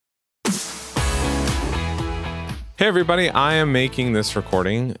Hey everybody, I am making this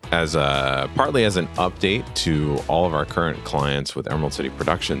recording as partly as an update to all of our current clients with Emerald City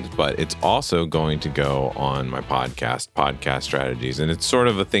Productions, but it's also going to go on my podcast strategies, and it's sort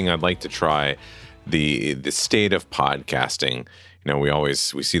of a thing I'd like to try, the state of podcasting. You know, we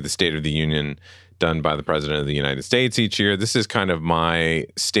see the State of the Union done by the President of the United States each year. This is kind of my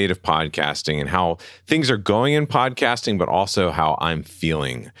state of podcasting and how things are going in podcasting, but also how I'm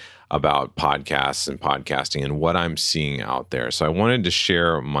feeling about podcasts and podcasting and what I'm seeing out there. So I wanted to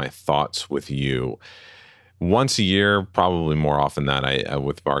share my thoughts with you once a year, probably more often than that.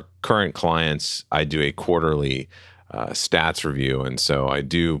 With our current clients, I do a quarterly stats review. And so I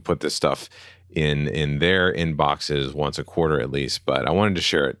do put this stuff in their inboxes once a quarter at least, but I wanted to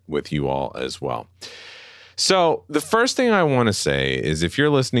share it with you all as well. So the first thing I want to say is, if you're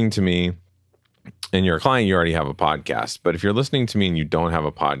listening to me and you're a client, you already have a podcast. But if you're listening to me and you don't have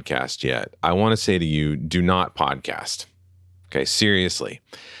a podcast yet, I want to say to you, do not podcast. Okay, seriously.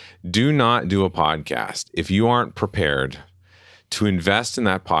 Do not do a podcast if you aren't prepared to invest in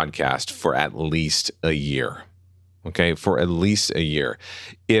that podcast for at least a year. Okay, for at least a year.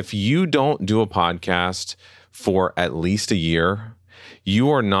 If you don't do a podcast for at least a year, you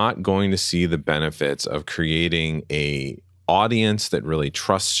are not going to see the benefits of creating a audience that really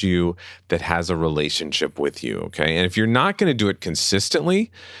trusts you, that has a relationship with you, okay? And if you're not going to do it consistently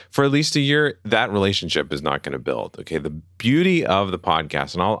for at least a year, that relationship is not going to build, okay? The beauty of the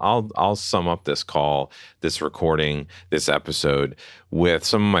podcast, and I'll sum up this call, this recording, this episode with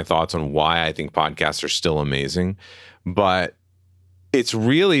some of my thoughts on why I think podcasts are still amazing, but it's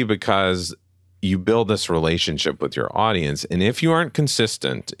really because you build this relationship with your audience. And if you aren't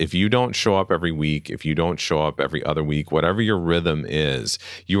consistent, if you don't show up every week, if you don't show up every other week, whatever your rhythm is,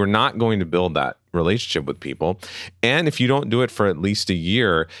 you are not going to build that relationship with people. And if you don't do it for at least a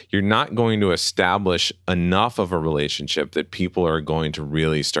year, you're not going to establish enough of a relationship that people are going to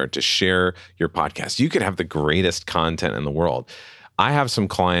really start to share your podcast. You could have the greatest content in the world. I have some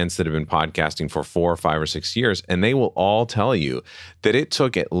clients that have been podcasting for 4 or 5 or 6 years, and they will all tell you that it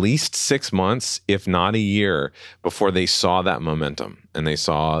took at least 6 months, if not a year, before they saw that momentum and they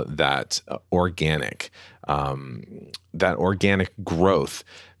saw that organic growth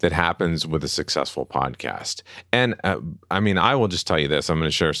that happens with a successful podcast. And I will just tell you this. I'm going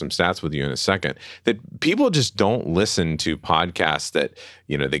to share some stats with you in a second, that people just don't listen to podcasts that,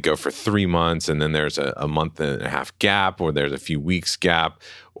 you know, they go for 3 months and then there's a month and a half gap, or there's a few weeks gap,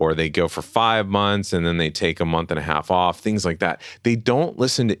 or they go for 5 months and then they take a month and a half off, things like that. They don't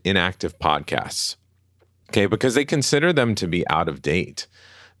listen to inactive podcasts, okay, because they consider them to be out of date.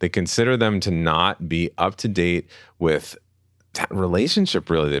 They consider them to not be up to date with that relationship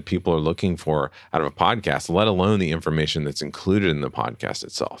really that people are looking for out of a podcast, let alone the information that's included in the podcast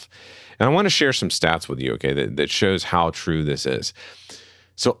itself. And I want to share some stats with you, okay, that shows how true this is.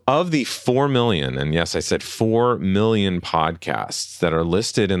 So of the 4 million, and yes, I said 4 million podcasts that are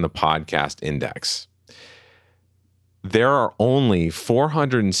listed in the podcast index, there are only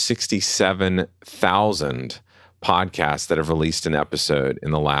 467,000 podcasts that have released an episode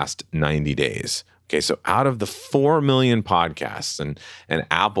in the last 90 days. Okay, so out of the 4 million podcasts, and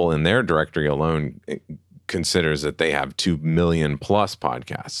Apple in their directory alone considers that they have 2 million plus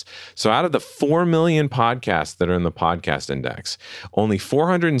podcasts. So out of the 4 million podcasts that are in the podcast index, only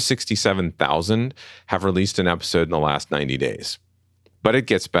 467,000 have released an episode in the last 90 days. But it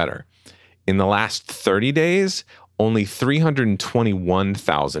gets better. In the last 30 days, only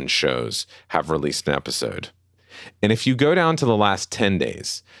 321,000 shows have released an episode. And if you go down to the last 10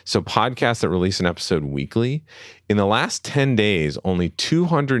 days, so podcasts that release an episode weekly, in the last 10 days, only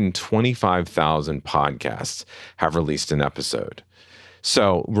 225,000 podcasts have released an episode.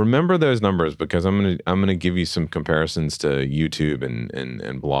 So remember those numbers, because I'm gonna give you some comparisons to YouTube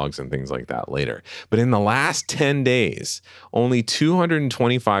and blogs and things like that later. But in the last 10 days, only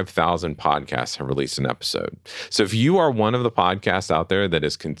 225,000 podcasts have released an episode. So if you are one of the podcasts out there that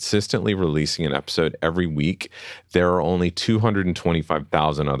is consistently releasing an episode every week, there are only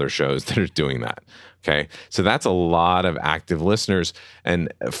 225,000 other shows that are doing that. Okay, so that's a lot of active listeners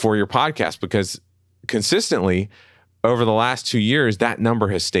and for your podcast, because consistently over the last 2 years, that number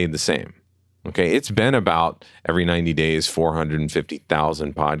has stayed the same. Okay, it's been about every 90 days,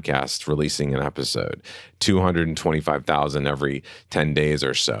 450,000 podcasts releasing an episode, 225,000 every 10 days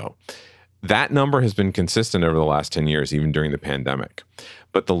or so. That number has been consistent over the last 10 years, even during the pandemic.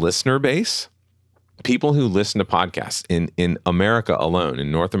 But the listener base, people who listen to podcasts in America alone,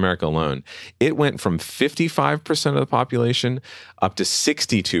 in North America alone, it went from 55% of the population up to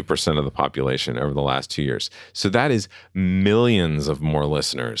 62% of the population over the last 2 years. So that is millions of more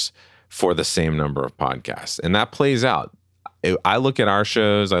listeners for the same number of podcasts. And that plays out. I look at our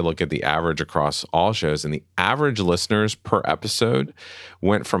shows, I look at the average across all shows, and the average listeners per episode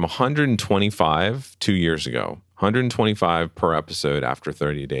went from 125 2 years ago, 125 per episode after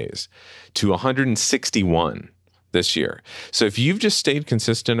 30 days, to 161 this year. So if you've just stayed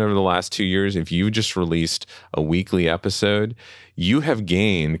consistent over the last 2 years, if you've just released a weekly episode, you have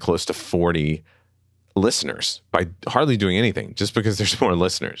gained close to 40 listeners by hardly doing anything, just because there's more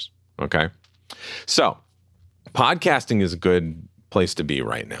listeners. Okay. So podcasting is a good place to be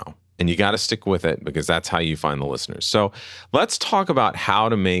right now, and you got to stick with it because that's how you find the listeners. So let's talk about how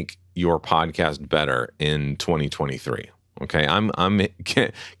to make your podcast better in 2023. Okay, I'm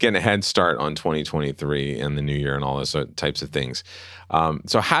getting a head start on 2023 and the new year and all those types of things.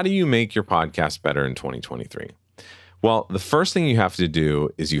 So how do you make your podcast better in 2023? Well, the first thing you have to do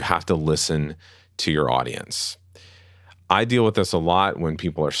is you have to listen to your audience. I deal with this a lot when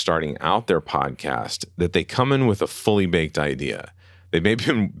people are starting out their podcast, that they come in with a fully baked idea. They've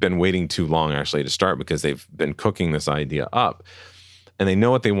maybe been waiting too long actually to start because they've been cooking this idea up, and they know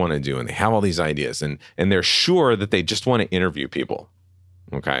what they want to do, and they have all these ideas, and they're sure that they just want to interview people.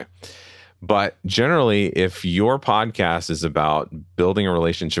 Okay. But generally, if your podcast is about building a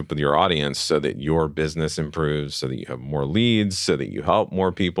relationship with your audience so that your business improves, so that you have more leads, so that you help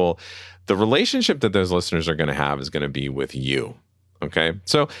more people, the relationship that those listeners are going to have is going to be with you. Okay.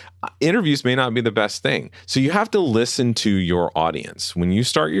 So interviews may not be the best thing. So you have to listen to your audience. When you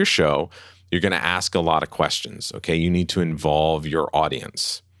start your show, you're going to ask a lot of questions. Okay. You need to involve your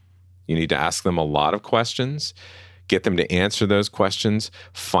audience. You need to ask them a lot of questions. Get them to answer those questions,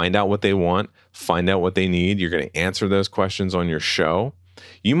 find out what they want, find out what they need. You're going to answer those questions on your show.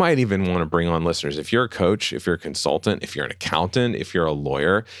 You might even want to bring on listeners. If you're a coach, if you're a consultant, if you're an accountant, if you're a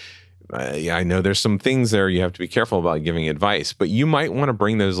lawyer, I know there's some things there you have to be careful about giving advice, but you might want to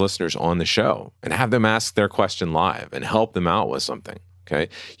bring those listeners on the show and have them ask their question live and help them out with something. Okay.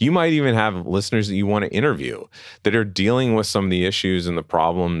 You might even have listeners that you want to interview that are dealing with some of the issues and the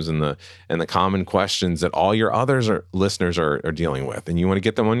problems and the common questions that all your listeners are dealing with. And you want to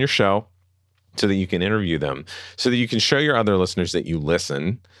get them on your show so that you can interview them, so that you can show your other listeners that you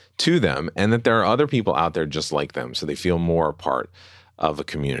listen to them and that there are other people out there just like them, so they feel more a part of a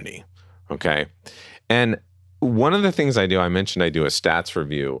community. Okay. And one of the things I mentioned I do a stats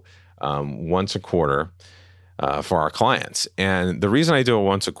review once a quarter for our clients. And the reason I do it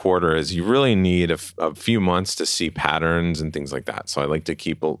once a quarter is you really need a few months to see patterns and things like that. So I like to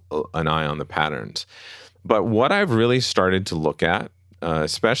keep an eye on the patterns. But what I've really started to look at,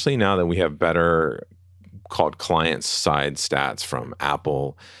 especially now that we have better called client-side stats from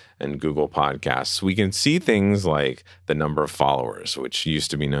Apple and Google Podcasts, we can see things like the number of followers, which used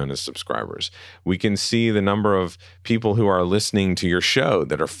to be known as subscribers. We can see the number of people who are listening to your show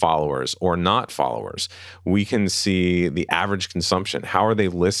that are followers or not followers. We can see the average consumption. How are they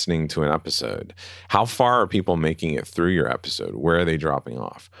listening to an episode? How far are people making it through your episode? Where are they dropping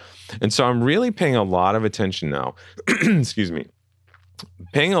off? And so I'm really paying a lot of attention now,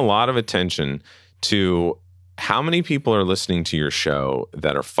 paying a lot of attention to how many people are listening to your show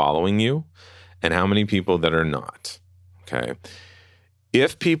that are following you and how many people that are not. Okay.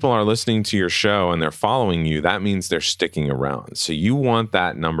 If people are listening to your show and they're following you, that means they're sticking around. So you want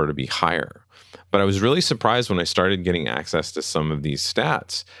that number to be higher. But I was really surprised when I started getting access to some of these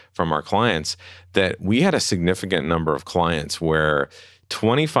stats from our clients that we had a significant number of clients where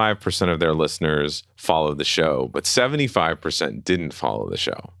 25% of their listeners followed the show, but 75% didn't follow the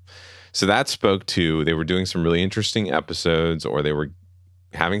show. So that spoke to they were doing some really interesting episodes, or they were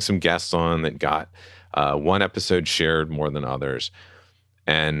having some guests on that got one episode shared more than others.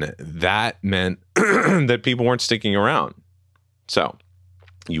 And that meant that people weren't sticking around. So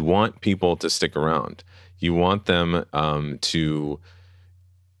you want people to stick around. You want them to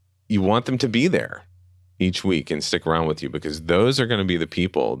be there each week and stick around with you, because those are going to be the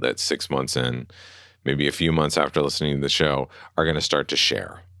people that 6 months in, maybe a few months after listening to the show, are going to start to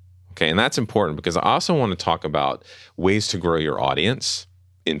share. Okay, and that's important because I also want to talk about ways to grow your audience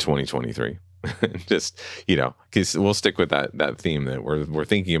in 2023. Just, because we'll stick with that theme that we're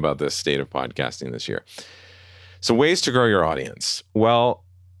thinking about the state of podcasting this year. So ways to grow your audience. Well,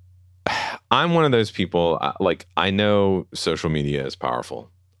 I'm one of those people, I know social media is powerful.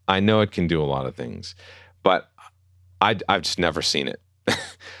 I know it can do a lot of things, but I've just never seen it.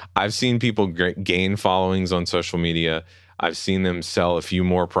 I've seen people gain followings on social media. I've seen them sell a few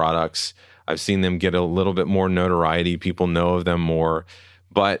more products. I've seen them get a little bit more notoriety. People know of them more.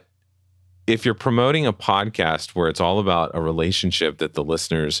 But if you're promoting a podcast where it's all about a relationship that the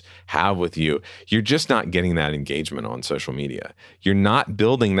listeners have with you, you're just not getting that engagement on social media. You're not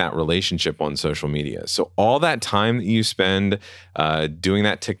building that relationship on social media. So all that time that you spend doing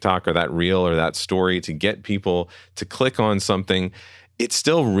that TikTok or that reel or that story to get people to click on something, it's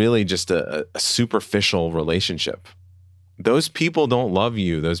still really just a superficial relationship. Those people don't love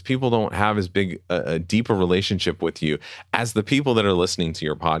you. Those people don't have as big a deeper relationship with you as the people that are listening to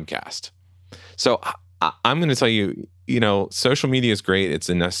your podcast. So I'm going to tell you, social media is great. It's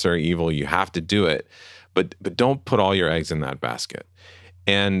a necessary evil. You have to do it, but don't put all your eggs in that basket.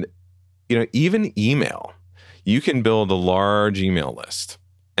 And, even email, you can build a large email list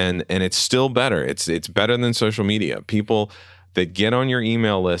and it's still better. It's better than social media. People that get on your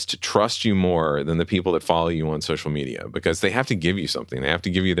email list trust you more than the people that follow you on social media because they have to give you something. They have to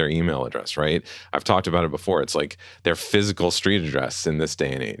give you their email address, right? I've talked about it before. It's like their physical street address in this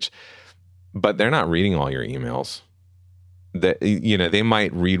day and age. But they're not reading all your emails. They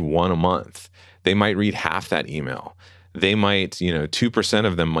might read one a month. They might read half that email. They might, 2%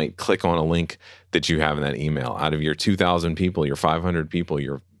 of them might click on a link that you have in that email. Out of your 2,000 people, your 500 people,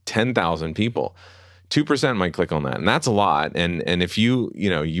 your 10,000 people, 2% might click on that. And that's a lot. And if you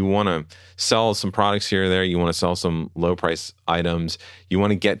want to sell some products here or there, you want to sell some low price items, you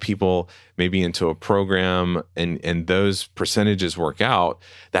want to get people maybe into a program and those percentages work out,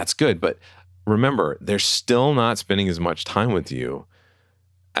 that's good. But remember, they're still not spending as much time with you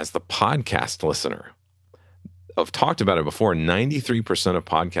as the podcast listener. I've talked about it before. 93% of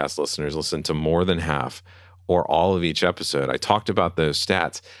podcast listeners listen to more than half or all of each episode. I talked about those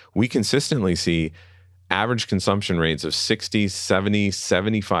stats. We consistently see average consumption rates of 60, 70,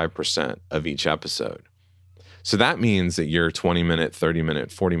 75% of each episode. So that means that your 20-minute, 30-minute,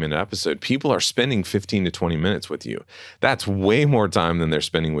 40-minute episode, people are spending 15 to 20 minutes with you. That's way more time than they're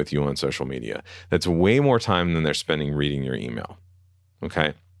spending with you on social media. That's way more time than they're spending reading your email.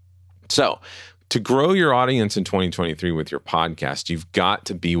 Okay? So to grow your audience in 2023 with your podcast, you've got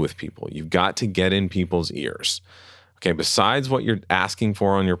to be with people. You've got to get in people's ears. Okay, besides what you're asking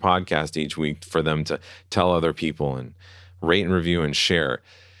for on your podcast each week for them to tell other people and rate and review and share,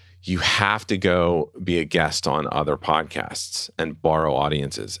 you have to go be a guest on other podcasts and borrow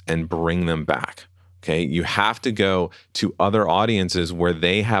audiences and bring them back. Okay, you have to go to other audiences where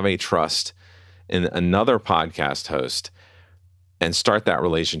they have a trust in another podcast host and start that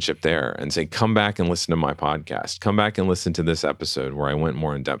relationship there and say, come back and listen to my podcast. Come back and listen to this episode where I went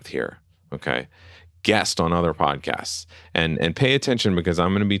more in depth here. Okay. Guest on other podcasts and pay attention because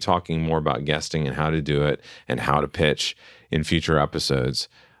I'm going to be talking more about guesting and how to do it and how to pitch in future episodes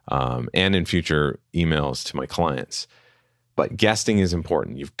and in future emails to my clients. But guesting is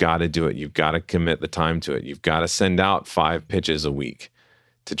important. You've got to do it. You've got to commit the time to it. You've got to send out 5 pitches a week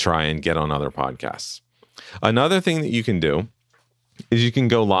to try and get on other podcasts. Another thing that you can do is you can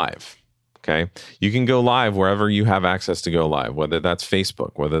go live. Okay. You can go live wherever you have access to go live, whether that's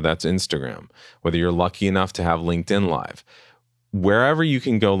Facebook, whether that's Instagram, whether you're lucky enough to have LinkedIn Live. Wherever you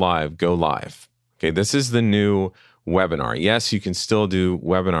can go live, go live. Okay. This is the new webinar. Yes, you can still do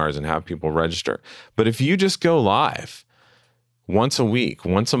webinars and have people register. But if you just go live once a week,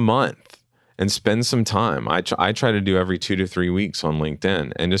 once a month, and spend some time, I try to do every 2 to 3 weeks on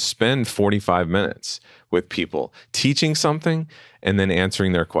LinkedIn and just spend 45 minutes with people teaching something and then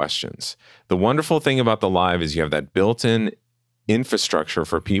answering their questions. The wonderful thing about the live is you have that built-in infrastructure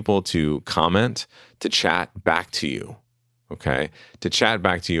for people to comment, to chat back to you, okay? To chat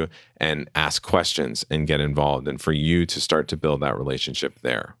back to you and ask questions and get involved and for you to start to build that relationship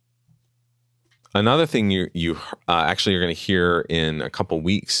there. Another thing you actually are going to hear in a couple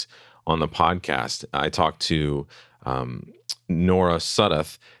weeks on the podcast, I talked to Nora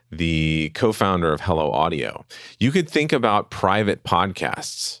Sudduth, the co-founder of Hello Audio. You could think about private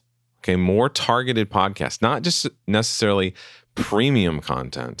podcasts, okay, more targeted podcasts, not just necessarily premium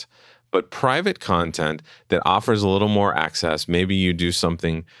content, but private content that offers a little more access. Maybe you do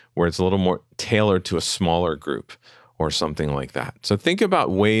something where it's a little more tailored to a smaller group or something like that. So think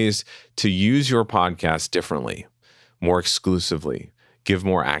about ways to use your podcast differently, more exclusively, give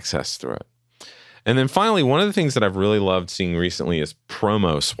more access through it. And then finally, one of the things that I've really loved seeing recently is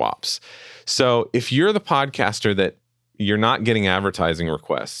promo swaps. So if you're the podcaster that you're not getting advertising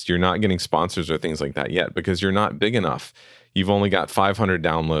requests, you're not getting sponsors or things like that yet because you're not big enough, you've only got 500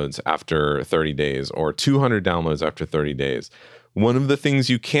 downloads after 30 days or 200 downloads after 30 days, one of the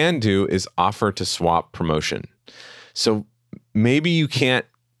things you can do is offer to swap promotion. So maybe you can't,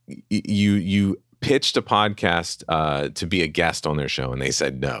 you pitched a podcast to be a guest on their show and they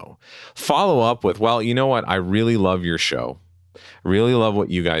said no. Follow up with, well, you know what? I really love your show. Really love what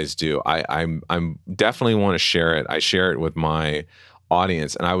you guys do. I'm definitely want to share it. I share it with my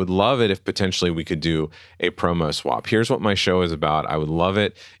audience, and I would love it if potentially we could do a promo swap. Here's what my show is about. I would love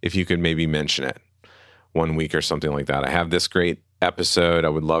it if you could maybe mention it one week or something like that. I have this great episode. I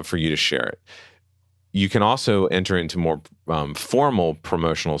would love for you to share it. You can also enter into more formal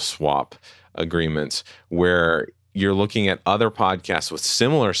promotional swap agreements where you're looking at other podcasts with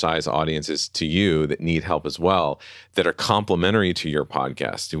similar size audiences to you that need help as well, that are complementary to your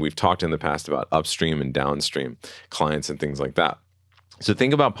podcast. We've talked in the past about upstream and downstream clients and things like that. So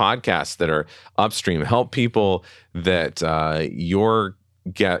think about podcasts that are upstream, help people that your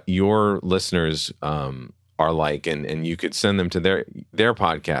listeners are like, and you could send them to their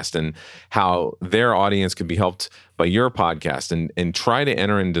podcast, and how their audience could be helped by your podcast, and try to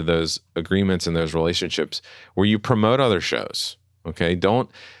enter into those agreements and those relationships where you promote other shows. Okay,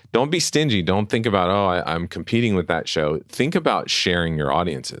 don't be stingy. Don't think about, I'm competing with that show. Think about sharing your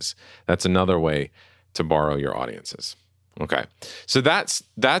audiences. That's another way to borrow your audiences. Okay, so that's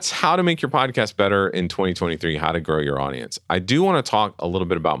how to make your podcast better in 2023, how to grow your audience. I do want to talk a little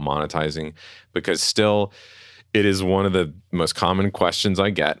bit about monetizing, because still it is one of the most common questions I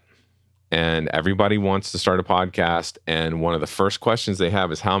get, and everybody wants to start a podcast, and one of the first questions they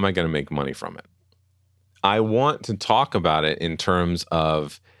have is, how am I going to make money from it? I want to talk about it in terms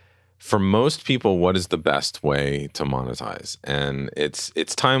of, for most people, what is the best way to monetize? And it's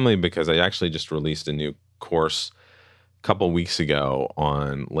timely because I actually just released a new course couple weeks ago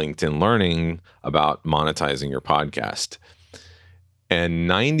on LinkedIn Learning about monetizing your podcast. And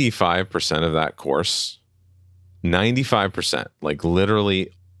 95% of that course, 95%, like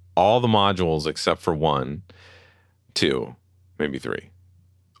literally all the modules except for 1, 2, maybe 3,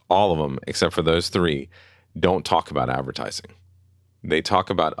 all of them except for those 3 don't talk about advertising. They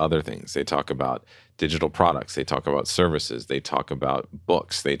talk about other things. They talk about digital products. They talk about services. They talk about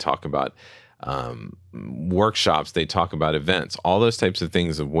books. They talk about workshops. They talk about events, all those types of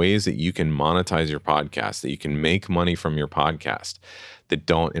things, of ways that you can monetize your podcast, that you can make money from your podcast that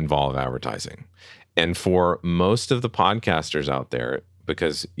don't involve advertising. And for most of the podcasters out there,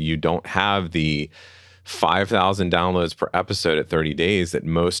 because you don't have the 5,000 downloads per episode at 30 days that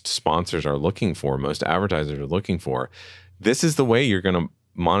most sponsors are looking for, most advertisers are looking for, this is the way you're going to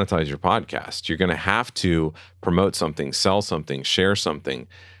monetize your podcast. You're going to have to promote something, sell something, share something,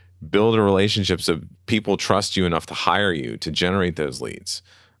 build a relationship so people trust you enough to hire you to generate those leads.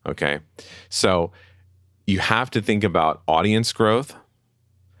 Okay. So you have to think about audience growth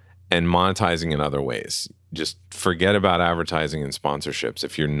and monetizing in other ways. Just forget about advertising and sponsorships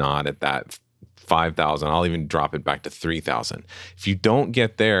if you're not at that 5,000. I'll even drop it back to 3,000. If you don't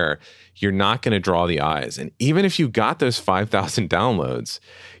get there, you're not going to draw the eyes. And even if you got those 5,000 downloads,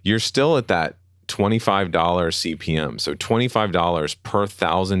 you're still at that $25 CPM. So $25 per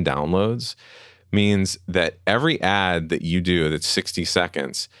 1,000 downloads means that every ad that you do that's 60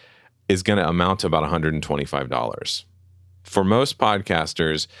 seconds is going to amount to about $125. For most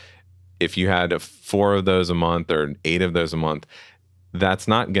podcasters, if you had 4 of those a month or 8 of those a month, that's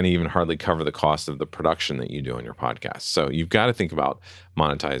not going to even hardly cover the cost of the production that you do on your podcast. So you've got to think about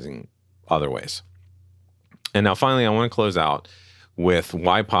monetizing other ways. And now finally, I want to close out with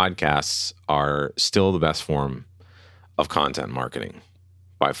why podcasts are still the best form of content marketing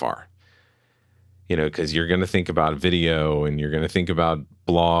by far. You know, because you're going to think about video, and you're going to think about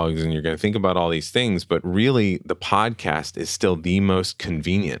blogs, and you're going to think about all these things, but really the podcast is still the most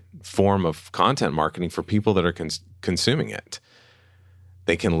convenient form of content marketing for people that are consuming it.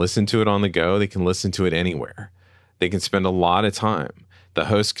 They can listen to it on the go. They can listen to it anywhere. They can spend a lot of time. The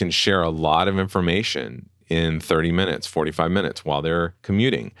host can share a lot of information in 30 minutes, 45 minutes while they're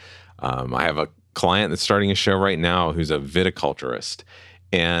commuting. I have a client that's starting a show right now who's a viticulturist,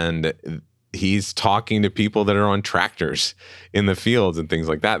 and he's talking to people that are on tractors in the fields and things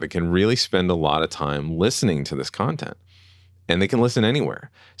like that can really spend a lot of time listening to this content, and they can listen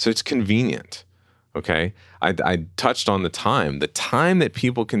anywhere. So it's convenient. Okay. I touched on the time that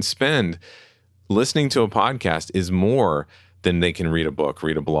people can spend listening to a podcast is more than they can read a book,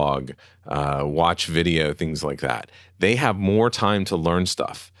 read a blog, watch video, things like that. They have more time to learn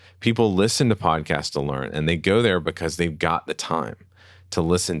stuff. People listen to podcasts to learn, and they go there because they've got the time to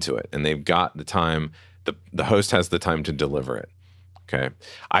listen to it, and they've got the time, the host has the time to deliver it. Okay.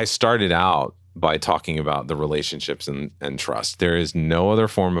 I started out by talking about the relationships and trust. There is no other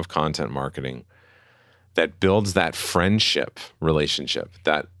form of content marketing that builds that friendship relationship,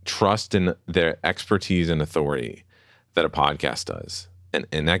 that trust in their expertise and authority that a podcast does.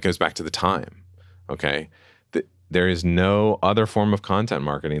 And that goes back to the time, okay? There is no other form of content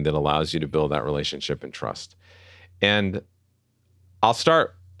marketing that allows you to build that relationship and trust. And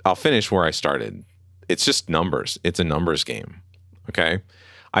I'll finish where I started. It's just numbers. It's a numbers game. Okay.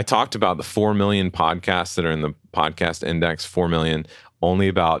 I talked about the 4 million podcasts that are in the podcast index, 4 million, only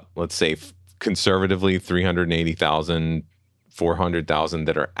about, let's say, conservatively 380,000, 400,000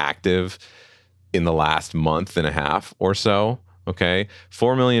 that are active in the last month and a half or so. Okay.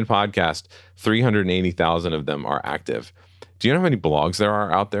 4 million podcasts, 380,000 of them are active. Do you know how many blogs there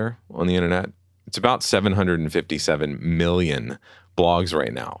are out there on the internet? It's about 757 million blogs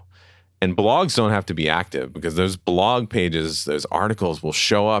right now. And blogs don't have to be active because those blog pages, those articles will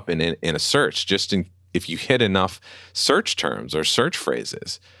show up in a search if you hit enough search terms or search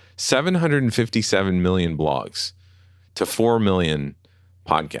phrases. 757 million blogs to 4 million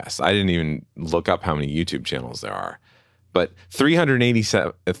podcasts. I didn't even look up how many YouTube channels there are, but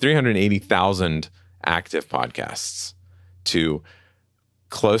 380,000 active podcasts to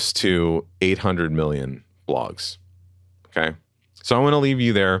close to 800 million blogs. Okay. So I want to leave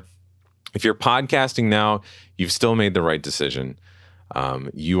you there. If you're podcasting now, you've still made the right decision.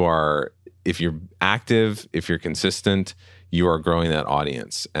 If you're active, if you're consistent, you are growing that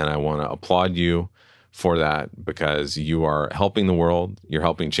audience. And I want to applaud you for that because you are helping the world. You're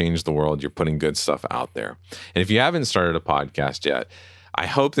helping change the world. You're putting good stuff out there. And if you haven't started a podcast yet, I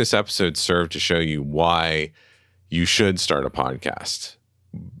hope this episode served to show you why you should start a podcast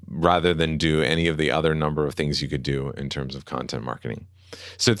rather than do any of the other number of things you could do in terms of content marketing.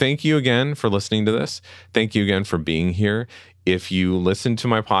 So thank you again for listening to this. Thank you again for being here. If you listen to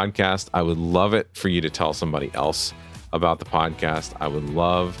my podcast, I would love it for you to tell somebody else about the podcast. I would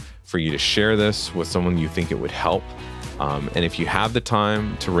love for you to share this with someone you think it would help. And if you have the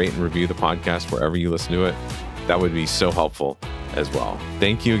time to rate and review the podcast wherever you listen to it, that would be so helpful as well.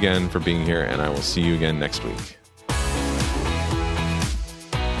 Thank you again for being here, and I will see you again next week.